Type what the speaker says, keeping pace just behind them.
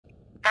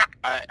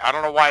I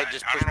don't know why it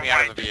just pushed me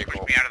out of the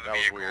vehicle. That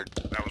was weird.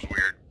 That was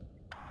weird.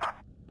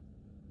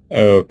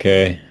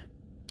 Okay.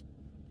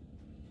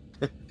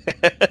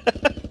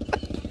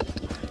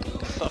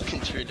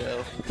 Fucking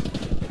Trudeau.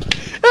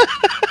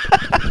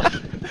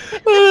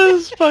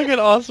 This is fucking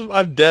awesome.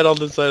 I'm dead on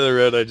the side of the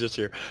road. I just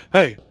hear,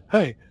 hey,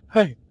 hey,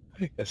 hey,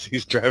 hey, as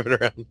he's driving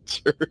around in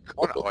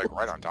circles. Like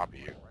right on top of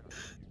you.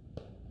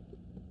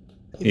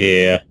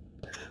 Yeah.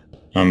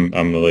 I'm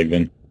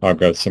leaving. I'll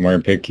go somewhere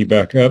and pick you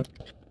back up.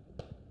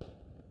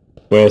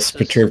 West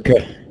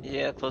Petrovka.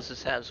 Yeah,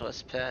 closest tab's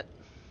West Pet.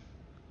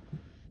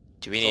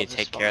 Do we need to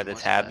take care of the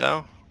tab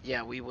though?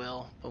 Yeah, we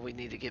will, but we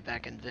need to get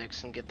back in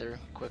Vix and get there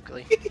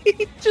quickly.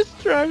 Just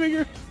driving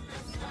her.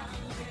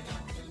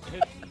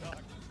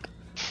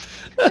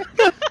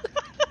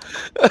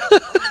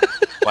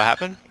 What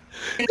happened?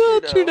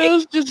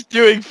 Trudeau's just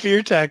doing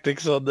fear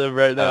tactics on them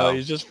right now. Oh.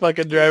 He's just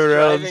fucking driving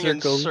around in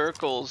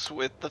circles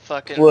with the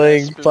fucking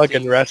playing Rasputin.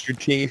 fucking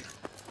Rasputin.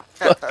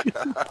 Fucking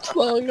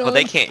slowing Well, on.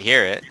 they can't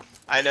hear it.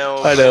 I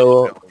know. I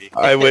know.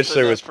 I wish So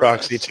there that's was for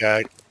proxy us.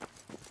 chat.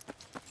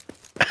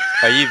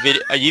 Are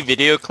you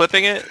video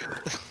clipping it?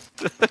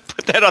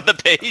 Put that on the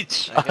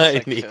page. I guess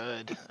I need-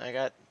 could. I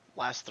got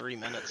last 3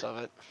 minutes of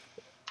it.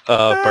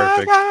 Oh,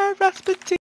 perfect. Rasputin.